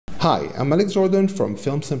Hi, I'm Alex Jordan from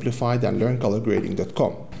Film Simplified and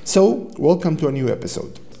LearnColorGrading.com. So, welcome to a new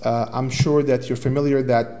episode. I'm sure that you're familiar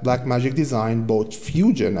that Blackmagic Design bought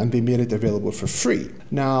Fusion and they made it available for free.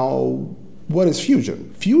 Now, what is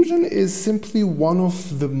Fusion? Fusion is simply one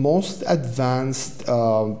of the most advanced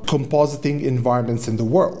compositing environments in the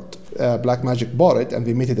world. Blackmagic bought it and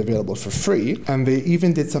they made it available for free, and they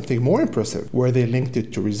even did something more impressive where they linked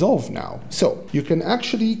it to Resolve now. So you can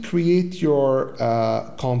actually create your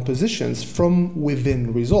compositions from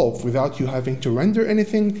within Resolve without you having to render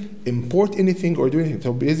anything, import anything, or do anything.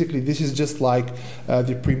 So basically this is just like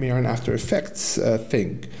the Premiere and After Effects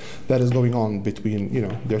thing that is going on between,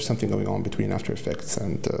 there's something going on between After Effects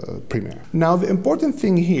and Premiere. Now the important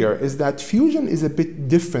thing here is that Fusion is a bit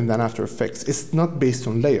different than After Effects. It's not based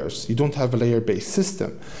on layers. You don't have a layer-based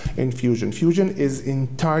system in Fusion. Fusion is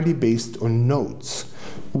entirely based on nodes,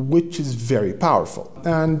 which is very powerful.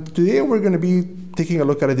 And today we're going to be taking a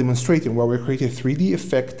look at a demonstration where we're creating a 3D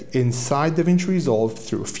effect inside DaVinci Resolve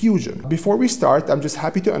through Fusion. Before we start, I'm just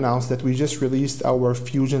happy to announce that we just released our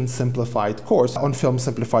Fusion Simplified course on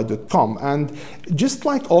filmsimplified.com. And just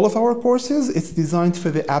like all of our courses, it's designed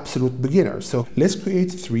for the absolute beginner. So let's create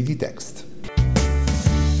 3D text.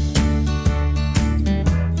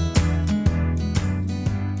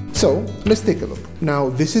 So let's take a look. Now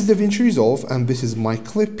this is DaVinci Resolve and this is my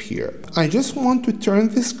clip here. I just want to turn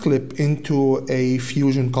this clip into a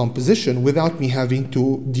Fusion composition without me having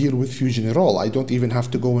to deal with Fusion at all. I don't even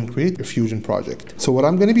have to go and create a Fusion project. So what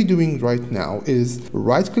I'm going to be doing right now is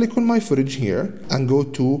right click on my footage here and go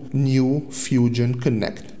to New Fusion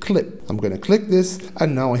Connect Clip. I'm going to click this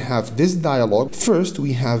and now I have this dialog. First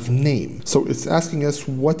we have name. So it's asking us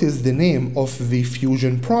what is the name of the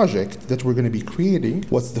Fusion project that we're going to be creating,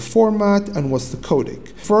 what's the format, and what's the codec.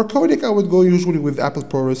 For a codec I would go usually with Apple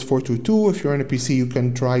ProRes 422. If you're on a PC you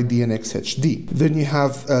can try DNX HD. Then you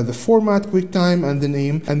have the format, QuickTime, and the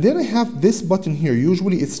name. And then I have this button here.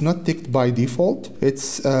 Usually it's not ticked by default.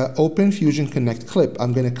 It's Open Fusion Connect Clip.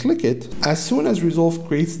 I'm going to click it. As soon as Resolve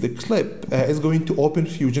creates the clip, it's going to open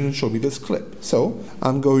Fusion and show me this clip. So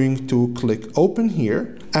I'm going to click open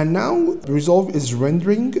here, and now Resolve is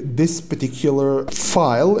rendering this particular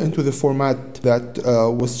file into the format that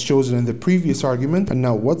was chosen in the previous argument. And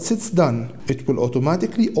now once it's done, it will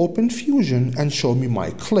automatically open Fusion and show me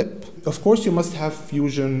my clip. Of course, you must have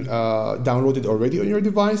Fusion downloaded already on your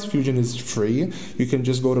device. Fusion is free. You can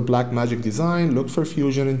just go to Blackmagic Design, look for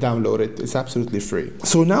Fusion and download it. It's absolutely free.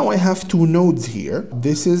 So now I have two nodes here.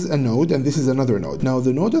 This is a node and this is another node. Now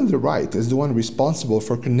the node on the right is the one responsible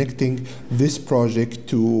for connecting this project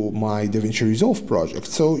to my DaVinci Resolve project.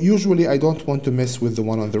 So usually I don't want to mess with the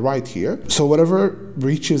one on the right here. So whatever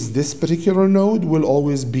reaches this particular node will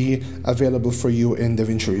always be available for you in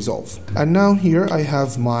DaVinci Resolve. And now here I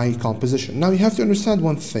have my composition. Now you have to understand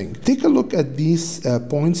one thing. Take a look at these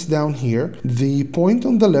points down here. The point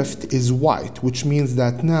on the left is white, which means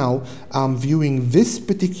that now I'm viewing this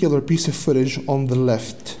particular piece of footage on the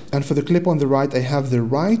left. And for the clip on the right, I have the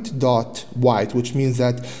right dot white, which means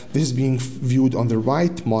that this is being viewed on the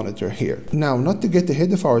right monitor here. Now, not to get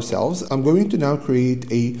ahead of ourselves, I'm going to now create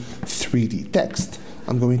a 3D text.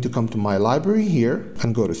 I'm going to come to my library here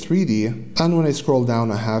and go to 3D, and when I scroll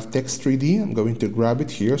down I have text 3D. I'm going to grab it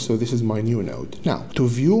here, so this is my new node. Now to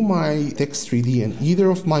view my text 3D in either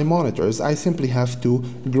of my monitors, I simply have to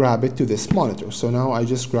grab it to this monitor. So now I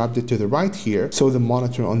just grabbed it to the right here, so the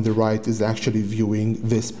monitor on the right is actually viewing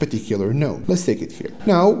this particular node. Let's take it here.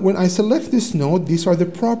 Now when I select this node, these are the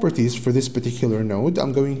properties for this particular node.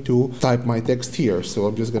 I'm going to type my text here, so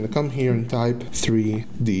I'm just going to come here and type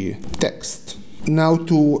 3D text. Now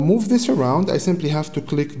to move this around, I simply have to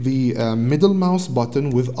click the middle mouse button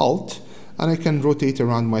with Alt, and I can rotate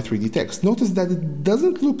around my 3D text. Notice that it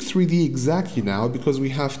doesn't look 3D exactly now because we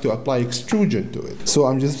have to apply extrusion to it. So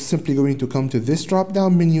I'm just simply going to come to this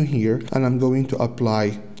drop-down menu here, and I'm going to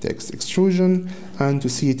apply text extrusion. And to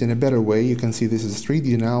see it in a better way, you can see this is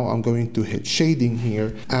 3D now. I'm going to hit shading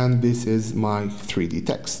here, and this is my 3D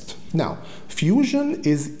text. Now, Fusion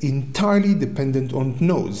is entirely dependent on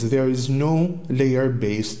nodes. There is no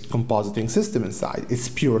layer-based compositing system inside. It's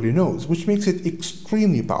purely nodes, which makes it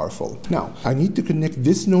extremely powerful. Now, I need to connect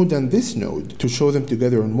this node and this node to show them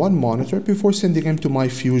together on one monitor before sending them to my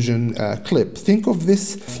Fusion clip. Think of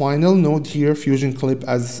this final node here, Fusion clip,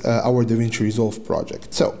 as our DaVinci Resolve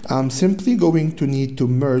project. So, I'm simply going to need to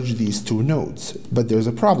merge these two nodes. But there's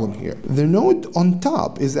a problem here. The node on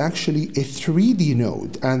top is actually a 3D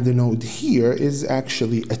node, and the node here is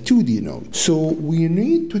actually a 2D node. So we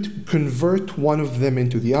need to convert one of them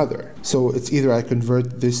into the other. So it's either I convert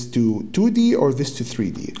this to 2D or this to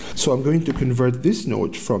 3D. So I'm going to convert this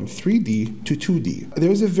node from 3D to 2D.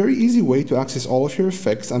 There's a very easy way to access all of your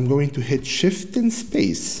effects. I'm going to hit Shift and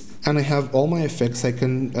space, and I have all my effects. I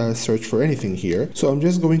can search for anything here. So I'm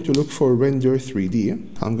just going to look for render 3D.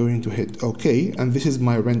 I'm going to hit OK, and this is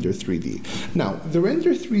my render 3D. Now, the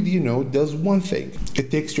render 3D node does one thing. It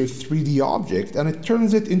takes your 3D object and it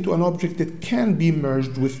turns it into an object that can be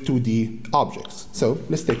merged with 2D objects. So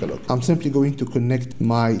let's take a look. I'm simply going to connect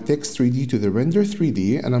my text 3D to the render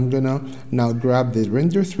 3D, and I'm gonna now grab the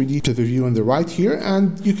render 3D to the view on the right here, and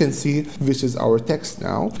you can see this is our text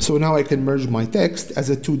now. So now I can merge my text as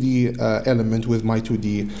a 2D element with my 2D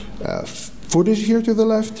footage here to the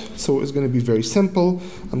left. So it's going to be very simple.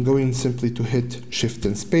 I'm going simply to hit Shift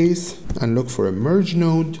and space and look for a merge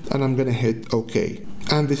node, and I'm going to hit OK.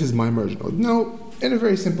 And this is my merge node. Now, in a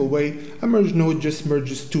very simple way, a merge node just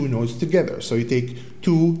merges two nodes together. So you take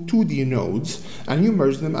two 2D nodes and you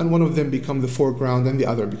merge them, and one of them becomes the foreground and the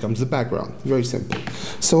other becomes the background. Very simple.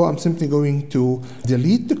 So I'm simply going to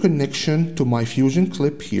delete the connection to my Fusion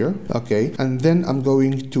clip here, okay, and then I'm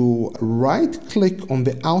going to right click on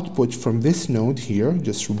the output from this node here,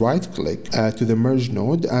 just right click to the merge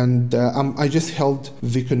node, and I just held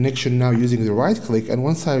the connection now using the right click, and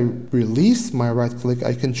once I release my right click,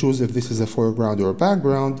 I can choose if this is a foreground or a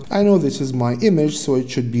background. I know this is my image, so it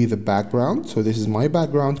should be the background. So this is my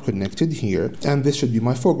background connected here, and this should be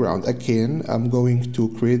my foreground. Again, I'm going to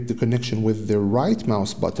create the connection with the right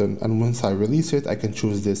mouse button, and once I release it, I can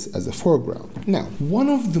choose this as a foreground. Now, one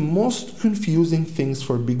of the most confusing things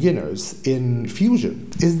for beginners in Fusion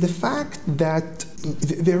is the fact that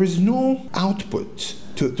there is no output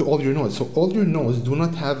to all your nodes. So all your nodes do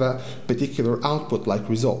not have a particular output like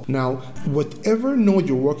result. Now, whatever node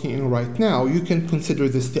you're working in right now, you can consider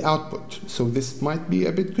this the output. So this might be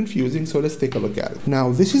a bit confusing, so let's take a look at it.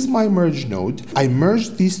 Now, this is my merge node. I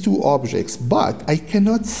merged these two objects, but I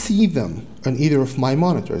cannot see them on either of my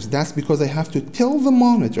monitors. That's because I have to tell the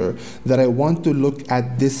monitor that I want to look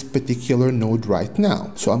at this particular node right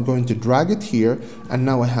now. So I'm going to drag it here, and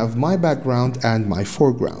now I have my background and my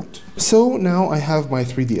foreground. So now I have my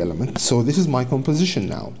 3D element. So this is my composition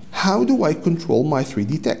now. How do I control my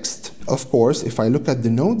 3D text? Of course, if I look at the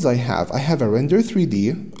nodes I have a render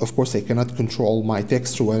 3D. Of course, I cannot control my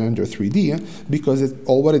text through a render 3D because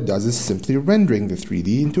all what it does is simply rendering the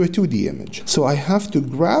 3D into a 2D image. So I have to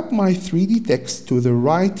grab my 3D text to the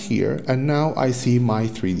right here, and now I see my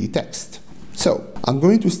 3D text. So I'm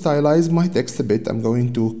going to stylize my text a bit. I'm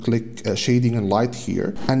going to click shading and light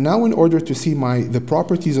here. And now in order to see the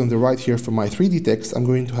properties on the right here for my 3D text, I'm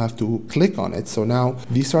going to have to click on it. So now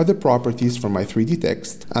these are the properties for my 3D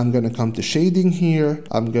text. I'm going to come to shading here.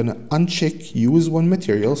 I'm going to uncheck use one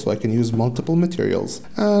material so I can use multiple materials.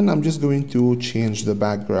 And I'm just going to change the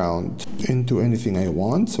background into anything I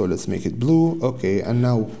want. So let's make it blue. Okay, and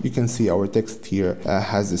now you can see our text here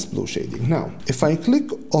has this blue shading. Now, if I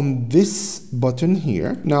click on this button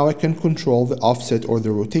here, now I can control the offset or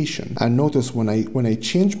the rotation. And notice when I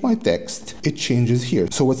change my text, it changes here.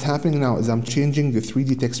 So what's happening now is I'm changing the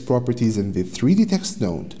 3D text properties in the 3D text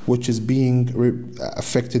node, which is being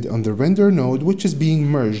affected on the render node, which is being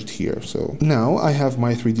merged here. So now I have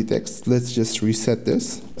my 3D text. Let's just reset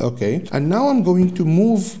this. Okay, and now I'm going to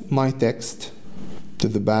move my text to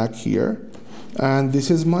the back here. And this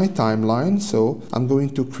is my timeline, so I'm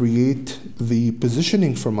going to create the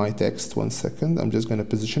positioning for my text. 1 second, I'm just going to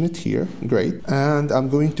position it here. Great. And I'm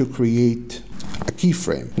going to create a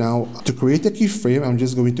keyframe. Now, to create a keyframe, I'm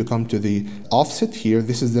just going to come to the offset here.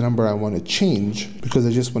 This is the number I want to change because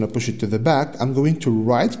I just want to push it to the back. I'm going to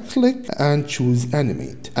right click and choose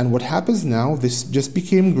animate. And what happens now, this just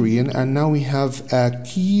became green, and now we have a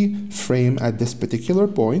keyframe at this particular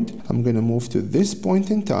point. I'm going to move to this point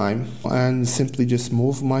in time and simply just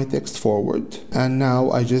move my text forward. And now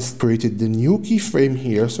I just created the new keyframe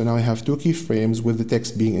here. So now I have two keyframes with the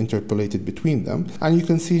text being interpolated between them. And you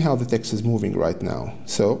can see how the text is moving right now.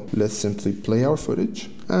 So let's simply play our footage,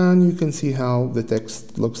 and you can see how the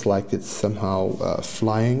text looks like it's somehow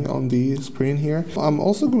flying on the screen here. I'm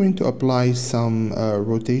also going to apply some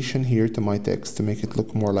rotation here to my text to make it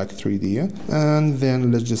look more like 3D. And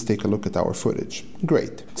then let's just take a look at our footage.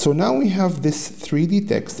 Great. So now we have this 3D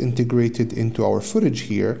text integrated into our footage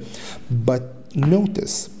here, but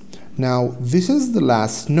notice, now this is the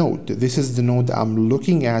last node. This is the node I'm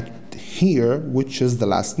looking at here, which is the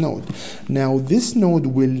last node. Now, this node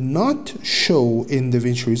will not show in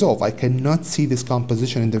DaVinci Resolve. I cannot see this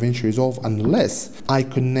composition in DaVinci Resolve unless I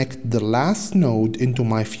connect the last node into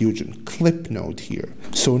my Fusion clip node here.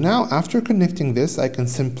 So now, after connecting this, I can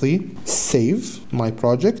simply save my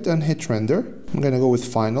project and hit render. I'm going to go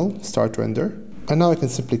with Final, Start Render. And now I can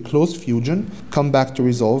simply close Fusion, come back to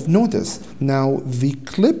Resolve. Notice, now the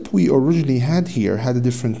clip we originally had here had a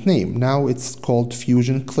different name. Now it's called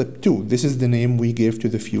Fusion Clip 2. This is the name we gave to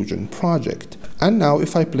the Fusion project. And now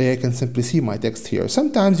if I play, I can simply see my text here.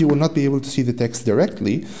 Sometimes you will not be able to see the text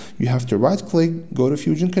directly. You have to right-click, go to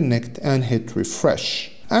Fusion Connect, and hit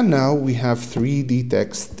Refresh. And now we have 3D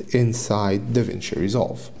text inside DaVinci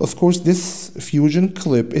Resolve. Of course, this Fusion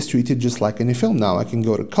clip is treated just like any film now. I can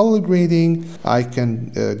go to color grading, I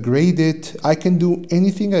can grade it, I can do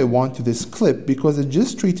anything I want to this clip because it's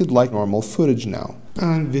just treated like normal footage now.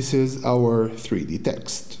 And this is our 3D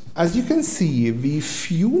text. As you can see, the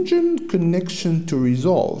Fusion connection to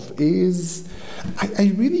Resolve is...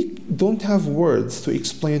 I really don't have words to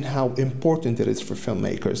explain how important it is for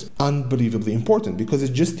filmmakers. Unbelievably important, because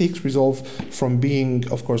it just takes Resolve from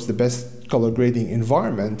being, of course, the best color grading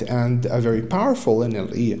environment and a very powerful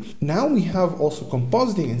NLE. Now we have also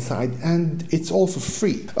compositing inside, and it's all for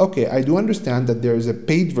free. Okay, I do understand that there is a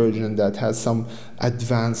paid version that has some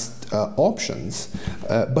advanced options,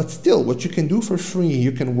 but still, what you can do for free,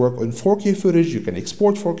 you can work on 4K footage, you can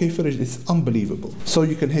export 4K footage, it's unbelievable. So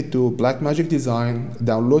you can hit to Blackmagic Design,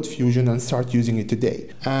 download Fusion, and start using it today.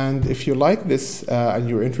 And if you like this and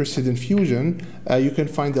you're interested in Fusion, you can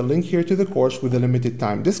find a link here to the course with a limited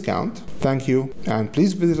time discount. Thank you, and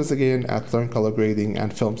please visit us again at learncolorgrading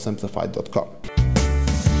and filmsimplified.com.